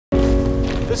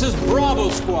This is Bravo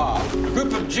Squad, a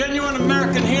group of genuine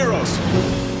American heroes.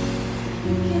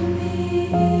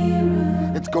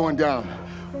 It's going down.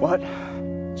 What? It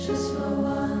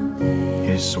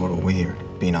is sort of weird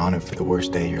being honored for the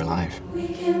worst day of your life.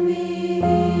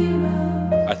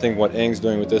 I think what Aang's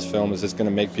doing with this film is just going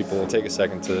to make people take a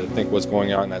second to think what's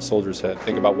going on in that soldier's head.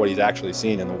 Think about what he's actually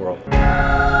seen in the world.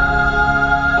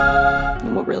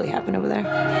 And what really happened over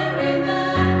there.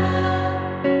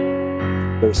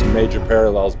 There's some major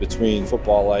parallels between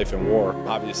football life and war.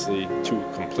 Obviously, two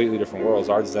completely different worlds.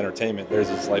 Ours is entertainment,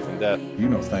 theirs is life and death. You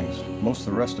know things most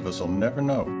of the rest of us will never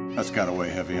know. That's gotta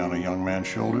weigh heavy on a young man's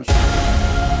shoulders.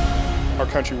 Our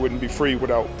country wouldn't be free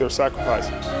without their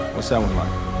sacrifices. What's that one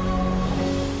like?